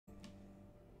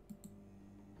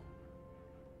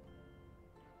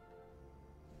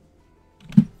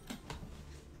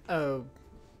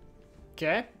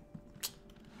Okay.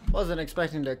 Wasn't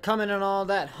expecting to come in and all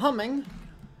that humming.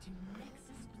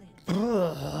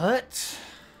 But...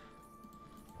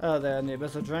 Oh, there, the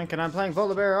Abyssal Drink, and I'm playing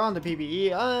Volibear on the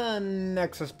PvE on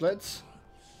Nexus Blitz.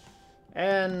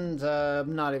 And,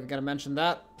 I'm not even gonna mention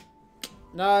that.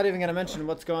 Not even gonna mention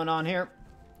what's going on here.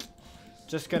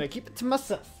 Just gonna keep it to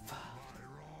myself.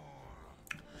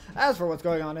 As for what's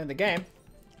going on in the game,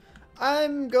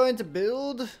 I'm going to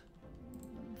build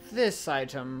this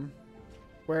item.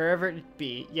 Wherever it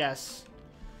be. Yes.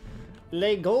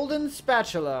 Le Golden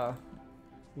Spatula.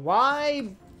 Why?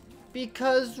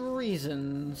 Because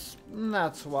reasons.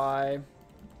 That's why.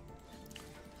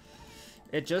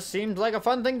 It just seemed like a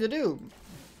fun thing to do.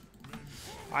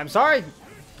 I'm sorry.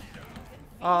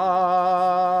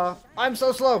 I'm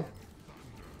so slow.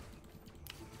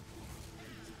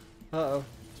 Uh-oh.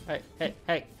 Hey, hey,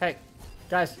 hey, hey.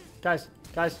 Guys, guys,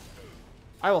 guys.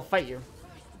 I will fight you.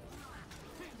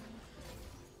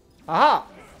 Aha!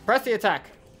 Press the attack.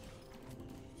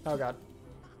 Oh god.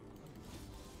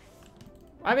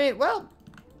 I mean, well...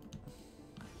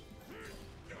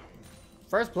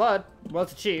 First blood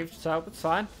was achieved, so it's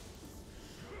fine.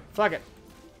 Fuck it.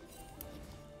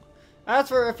 As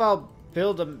for if I'll be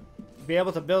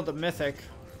able to build a mythic,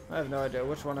 I have no idea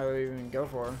which one I would even go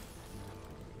for.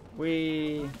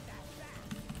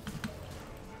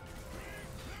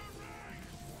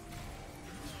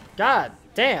 God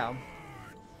damn.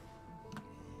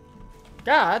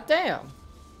 God damn.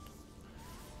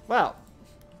 Well,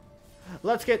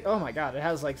 let's get... Oh my god, it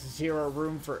has like 0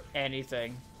 room for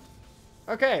anything.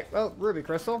 Okay, well, Ruby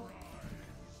Crystal.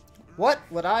 What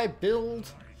would I build?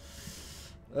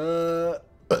 Don't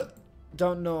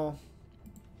know.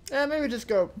 Yeah, maybe just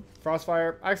go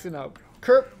Frostfire. Actually, no.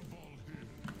 Kerp.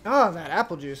 Oh, that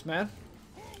apple juice, man.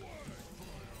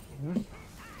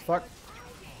 Fuck.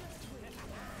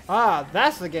 Ah,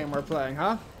 that's the game we're playing,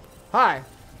 huh? Hi.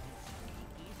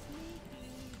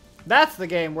 That's the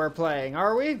game we're playing,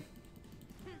 are we?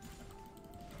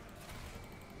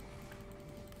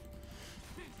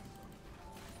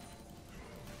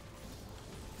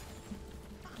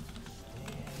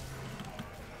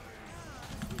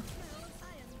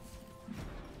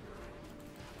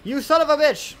 You son of a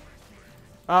bitch!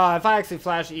 If I actually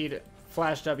flash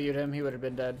W'd him, he would have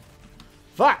been dead.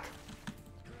 Fuck!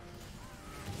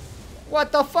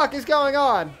 What the fuck is going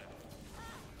on?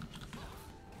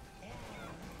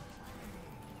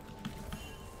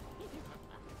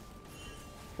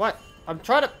 What? I'm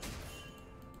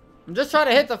just trying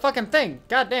to hit the fucking thing.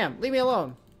 God damn, leave me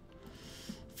alone.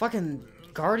 Fucking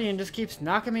Guardian just keeps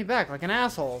knocking me back like an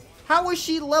asshole. How is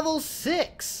she level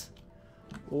 6?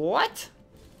 What?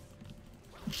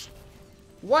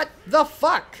 What the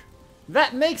fuck?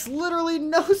 That makes literally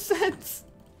no sense.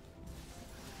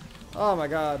 Oh my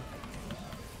god.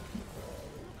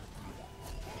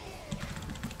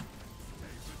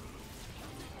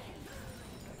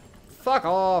 Fuck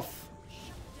off.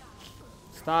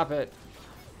 Stop it.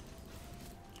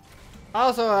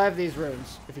 Also, I have these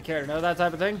runes, if you care to know that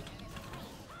type of thing.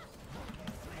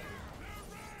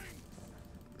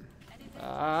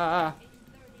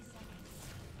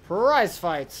 Prize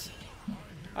fights.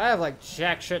 I have like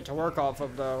jack shit to work off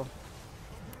of though.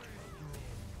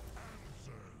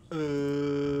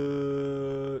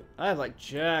 I have like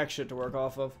jack shit to work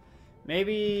off of.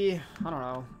 Maybe, I don't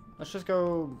know. Let's just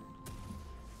go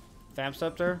Vamp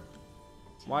Scepter.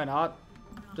 Why not?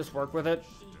 Just work with it.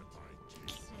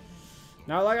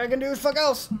 Not like I can do fuck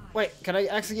else. Wait, can I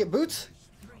actually get boots?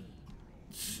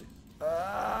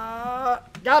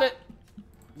 Got it.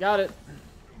 Got it.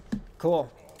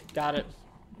 Cool. Got it.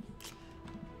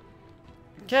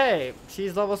 Okay,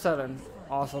 she's level 7.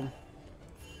 Awesome.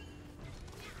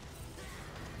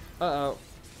 Uh-oh.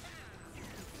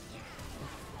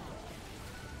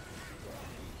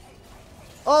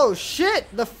 Oh, shit!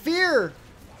 The fear!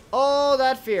 Oh,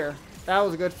 that fear. That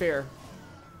was a good fear.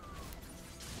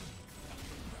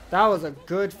 That was a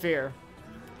good fear.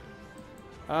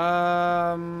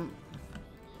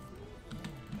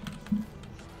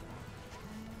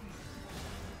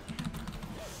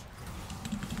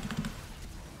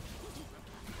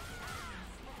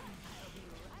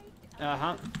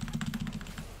 Uh-huh.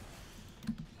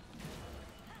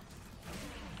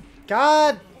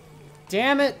 God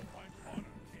damn it.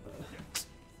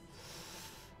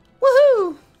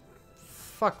 Woohoo!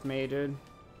 Fuck me, dude.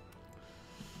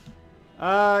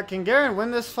 Can Garen win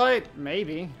this fight?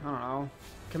 Maybe. I don't know.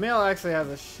 Camille actually has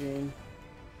a Sheen.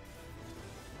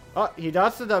 Oh, he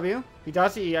dodged the W. He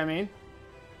dodged the E, I mean.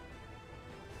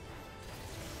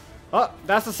 Oh,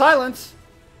 that's the silence.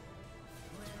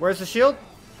 Where's the shield?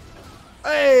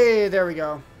 Hey, there we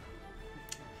go.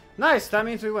 Nice, that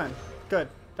means we win. Good,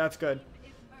 that's good.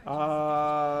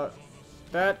 That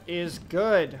is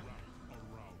good.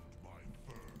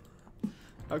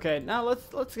 Okay, now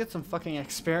let's get some fucking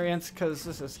experience, because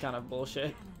this is kind of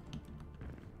bullshit.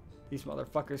 These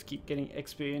motherfuckers keep getting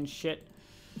XP and shit.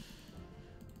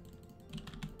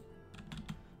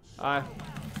 Come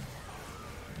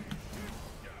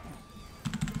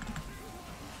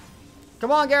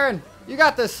on, Garen! You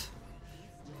got this!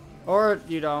 Or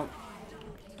you don't.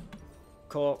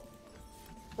 Cool.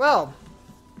 Well.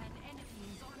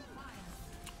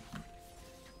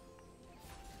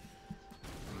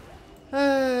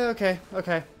 Okay.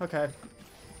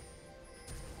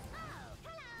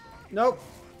 Nope.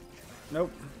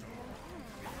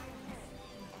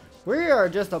 We are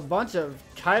just a bunch of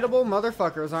kiteable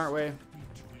motherfuckers, aren't we?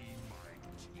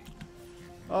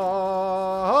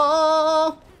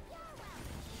 Oh!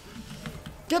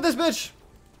 Get this bitch!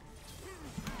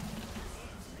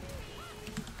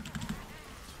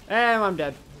 And I'm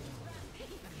dead.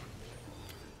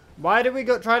 Why did we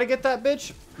go try to get that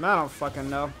bitch? I don't fucking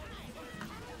know.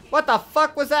 What the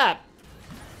fuck was that?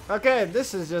 Okay,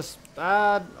 this is just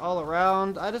bad all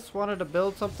around. I just wanted to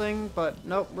build something, but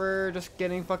nope, we're just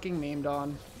getting fucking memed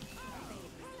on.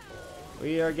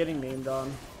 We are getting memed on.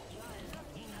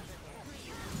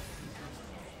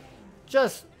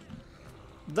 Just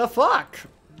the fuck?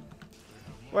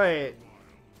 Wait,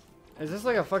 is this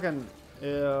like a fucking...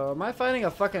 am I fighting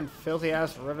a fucking filthy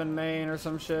ass Riven main or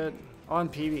some shit on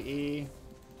PvE?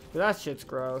 That shit's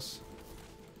gross.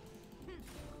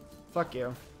 Fuck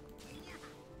you.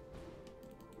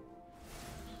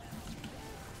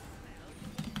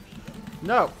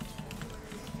 No.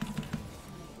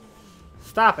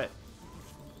 Stop it.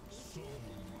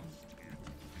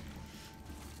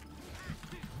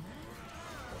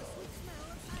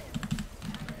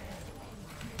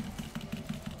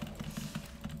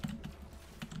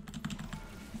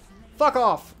 Fuck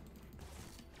off.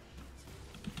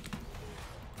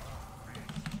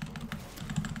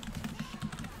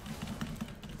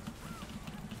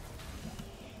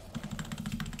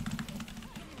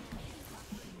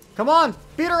 Come on!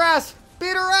 Beat her ass!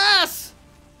 Beat her ass!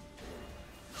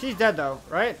 She's dead though,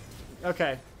 right?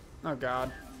 Okay. Oh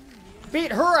god.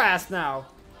 Beat her ass now!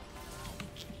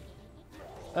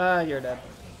 You're dead.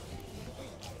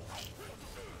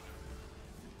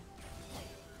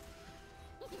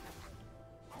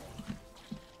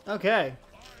 Okay.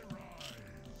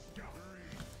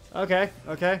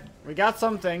 Okay. We got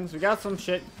some things. We got some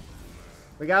shit.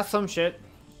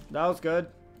 That was good.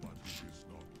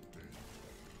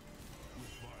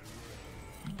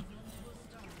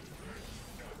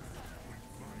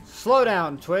 Slow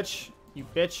down, Twitch, you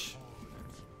bitch.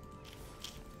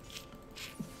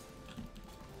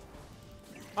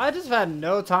 I just had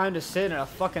no time to sit in a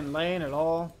fucking lane at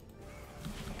all.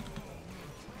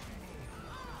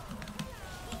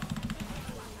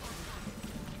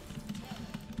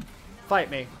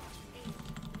 Fight me.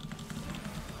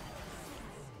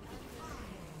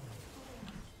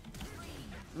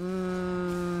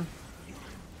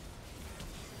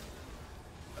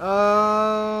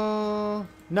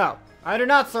 No, I do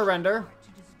not surrender.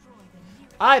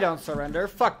 I don't surrender.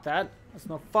 Fuck that. That's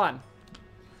no fun.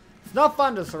 It's not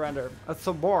fun to surrender. That's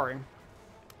so boring.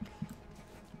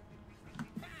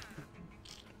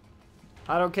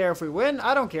 I don't care if we win.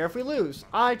 I don't care if we lose.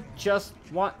 I just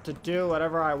want to do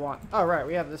whatever I want. Oh, right.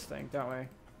 We have this thing, don't we?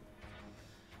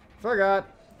 Forgot.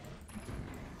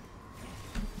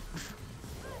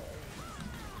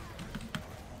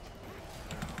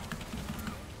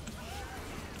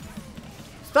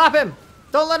 Stop him!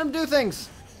 Don't let him do things!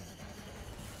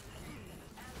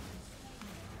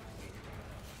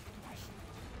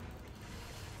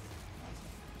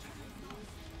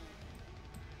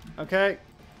 Okay.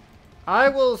 I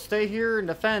will stay here and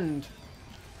defend.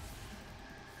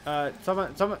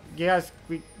 Someone, you guys,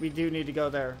 we do need to go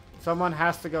there. Someone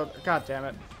has to go. God damn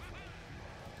it.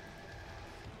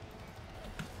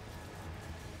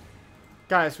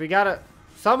 Guys, we gotta,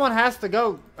 someone has to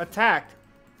go attack.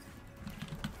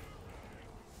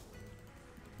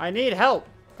 I need help.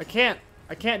 I can't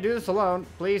do this alone,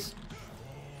 please.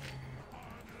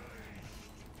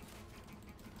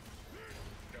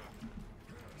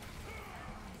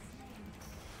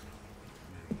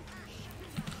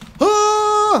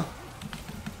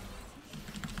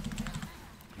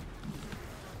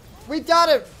 We got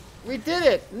it! We did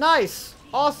it! Nice!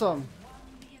 Awesome!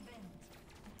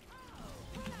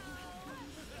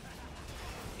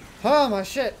 Oh my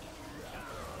shit.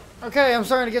 Okay, I'm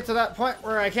starting to get to that point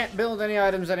where I can't build any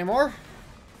items anymore.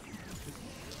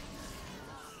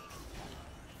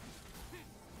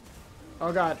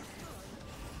 Oh god.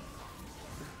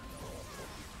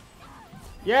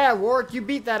 Yeah, Warwick, you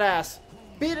beat that ass.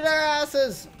 Beat their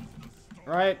asses.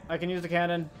 Right, I can use the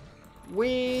cannon.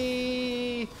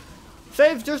 We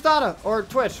save Justana or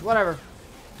Twitch, whatever.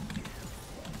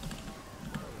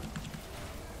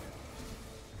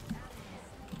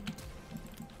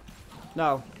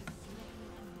 No.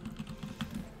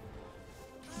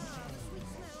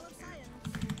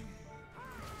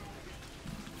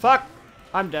 Fuck!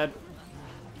 I'm dead.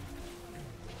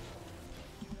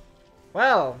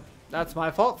 Well, that's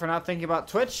my fault for not thinking about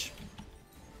Twitch.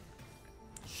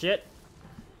 Shit.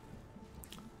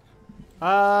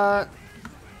 I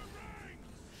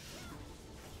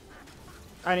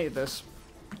need this.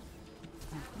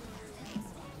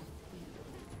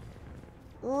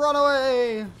 Run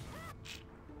away!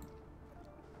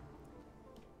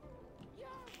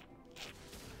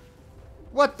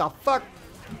 What the fuck?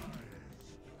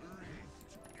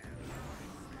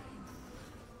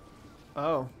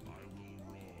 Oh.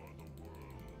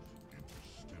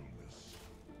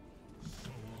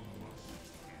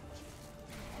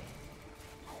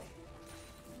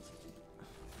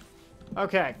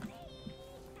 Okay.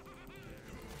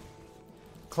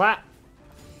 Clap.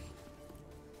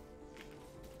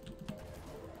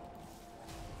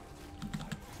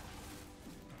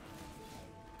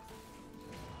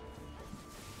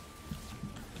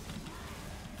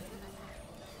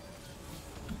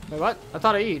 Wait, what? I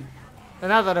thought I E'd. And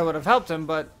not that it would have helped him,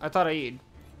 but I thought I E'd.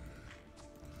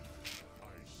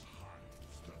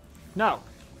 No.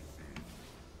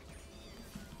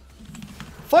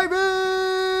 Fight me!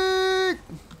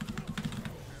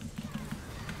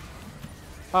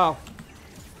 Oh.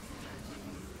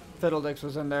 Fiddledix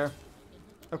was in there.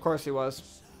 Of course he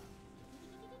was.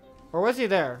 Or was he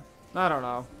there? I don't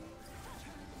know.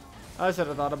 I should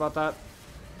have thought about that.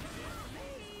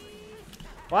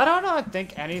 Well, I don't know. I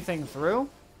think anything through.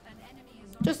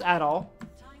 Just at all.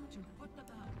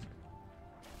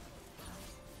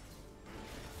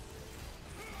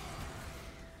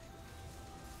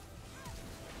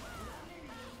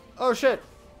 Oh shit.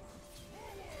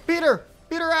 Beat her!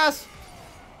 Beat her ass!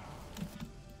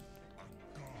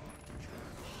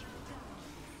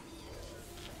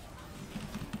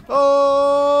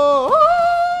 Oh!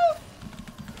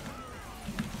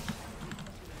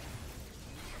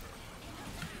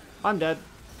 I'm dead.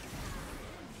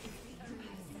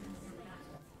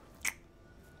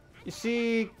 You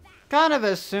see, kind of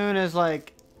as soon as,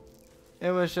 like,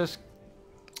 it was just...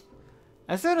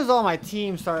 As soon as all my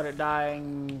team started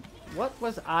dying, what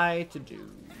was I to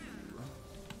do?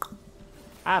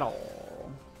 At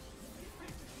all.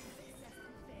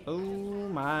 Oh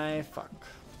my fuck.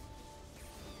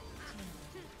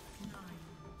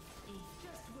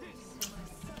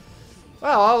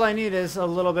 Well, all I need is a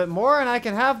little bit more and I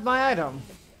can have my item.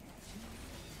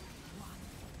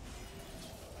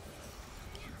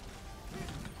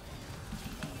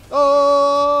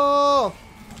 Oh!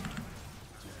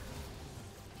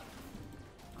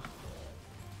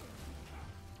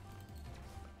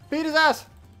 Beat his ass!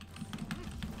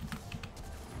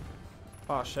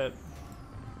 Oh shit.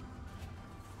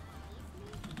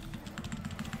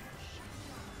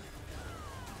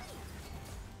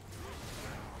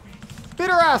 Beat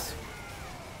her ass!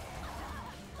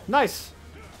 Nice!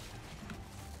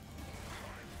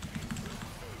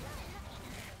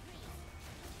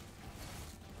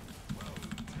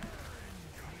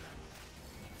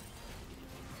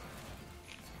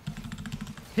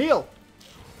 Heal!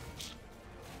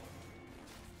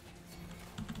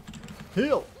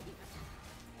 Heal!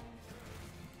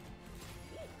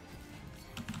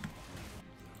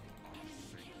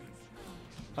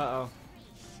 Uh-oh.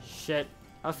 Shit.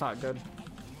 That's not good.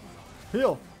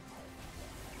 Heal!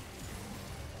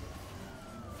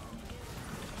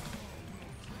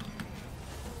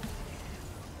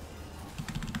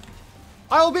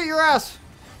 I will beat your ass!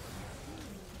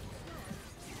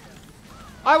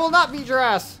 I will not beat your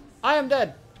ass! I am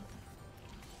dead.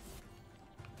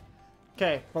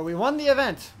 Okay, but we won the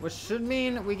event, which should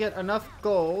mean we get enough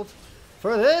gold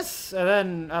for this, and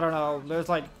then, I don't know, there's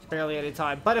like barely any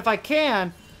time. But if I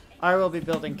can, I will be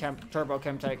building Turbo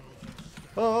Chemtech.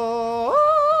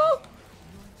 Oh!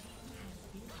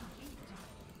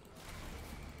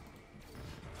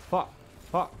 Fuck,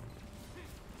 fuck.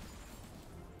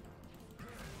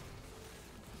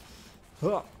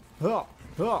 Huh, huh,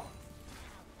 huh.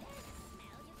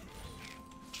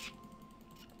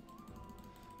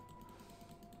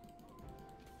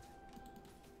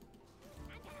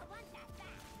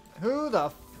 Who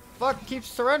the fuck keeps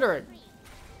surrendering?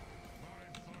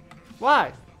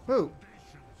 Why? Who?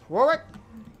 Warwick?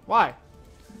 Why?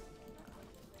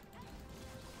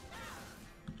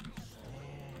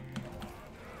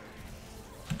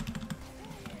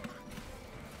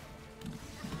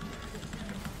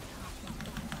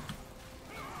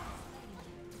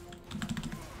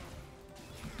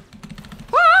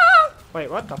 Wait,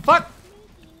 what the fuck?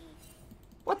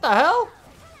 What the hell?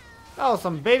 That was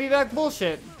some baby back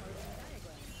bullshit.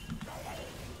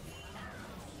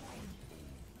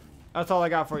 That's all I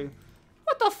got for you.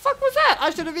 What the fuck was that? I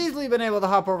should have easily been able to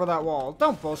hop over that wall.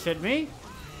 Don't bullshit me.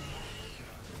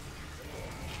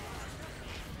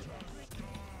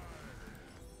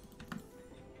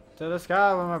 To the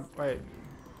sky with my... Wait.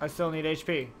 I still need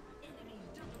HP.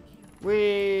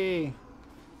 Wee.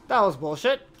 That was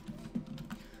bullshit.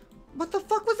 What the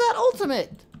fuck was that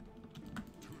ultimate?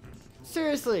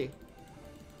 Seriously.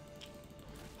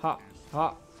 Ha.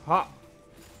 Ha. Ha.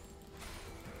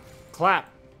 Clap.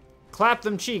 Clap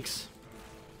them cheeks.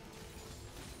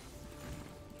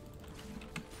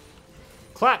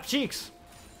 Clap cheeks.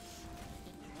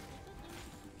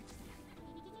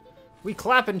 We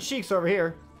clapping cheeks over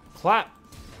here. Clap.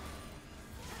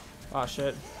 Oh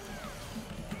shit.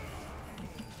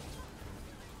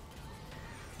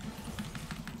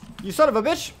 You son of a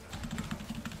bitch.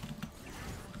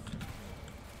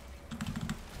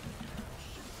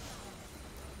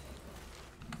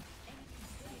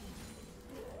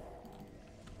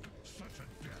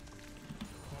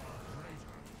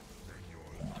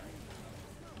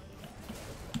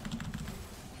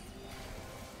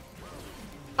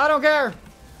 I don't care.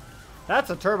 That's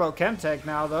a turbo chem tech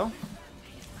now, though.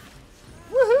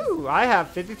 Woohoo! I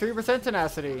have 53%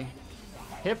 tenacity.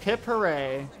 Hip hip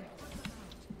hooray.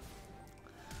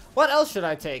 What else should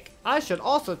I take? I should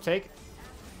also take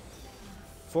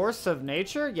Force of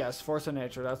Nature? Yes, Force of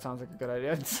Nature. That sounds like a good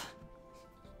idea.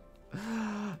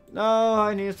 No,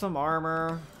 I need some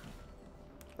armor.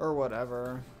 Or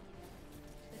whatever.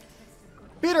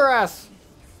 Beat her ass!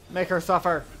 Make her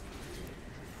suffer.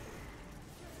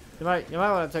 You might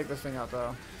want to take this thing out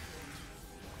though.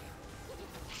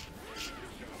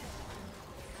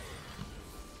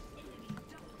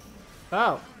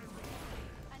 Oh.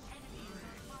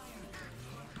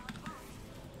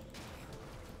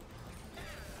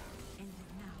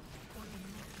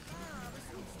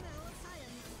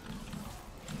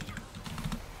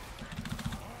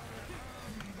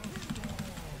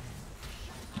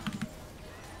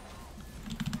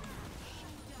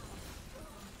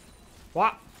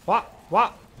 What? What?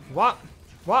 What? What?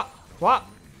 What? What?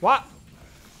 What?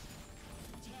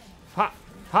 Ha!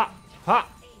 Ha! Ha!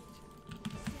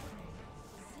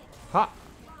 Ha!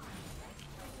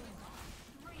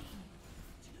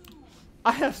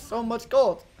 I have so much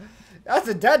gold. That's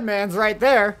a dead man's right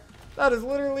there. That is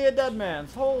literally a dead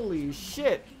man's. Holy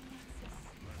shit.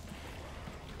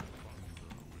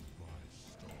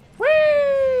 Whee!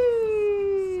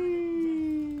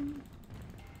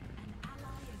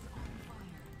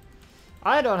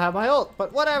 I don't have my ult,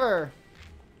 but whatever.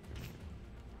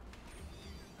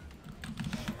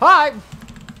 Hi!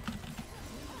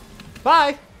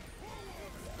 Bye!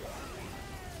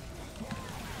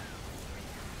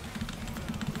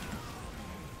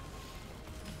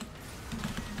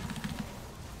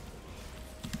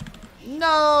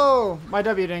 No! My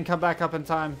W didn't come back up in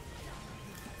time.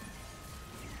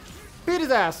 Beat his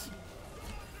ass!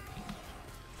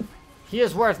 He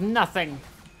is worth nothing.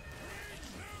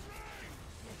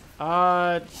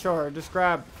 Sure. Just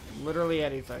grab literally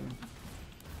anything.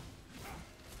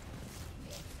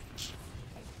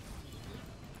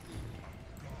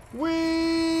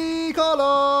 We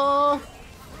color.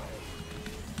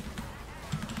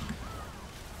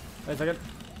 Wait a second.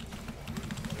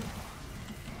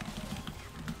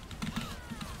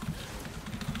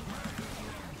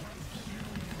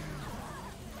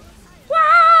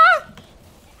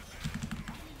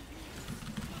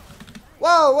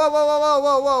 Whoa, whoa, whoa, whoa,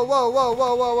 whoa, whoa, whoa, whoa,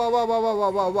 whoa, whoa, whoa, whoa,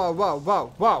 whoa, whoa, whoa, whoa,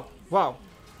 whoa, whoa, whoa,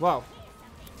 whoa.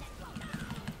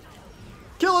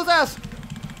 Kill his ass!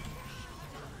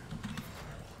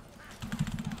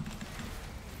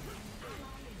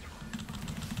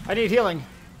 I need healing.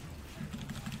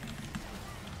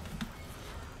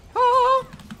 Ah!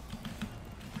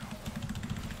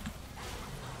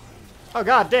 Oh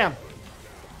god damn.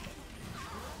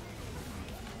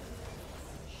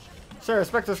 Sure,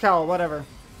 Spectre's Cowl, whatever.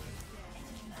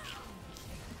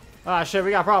 Ah, shit,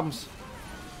 we got problems.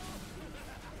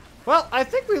 Well, I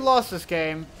think we lost this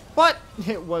game, but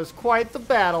it was quite the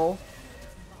battle.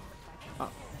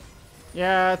 Oh.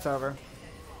 Yeah, it's over.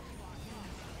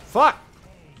 Fuck!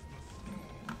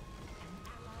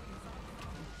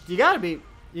 You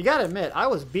gotta admit, I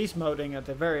was beast moding at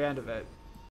the very end of it.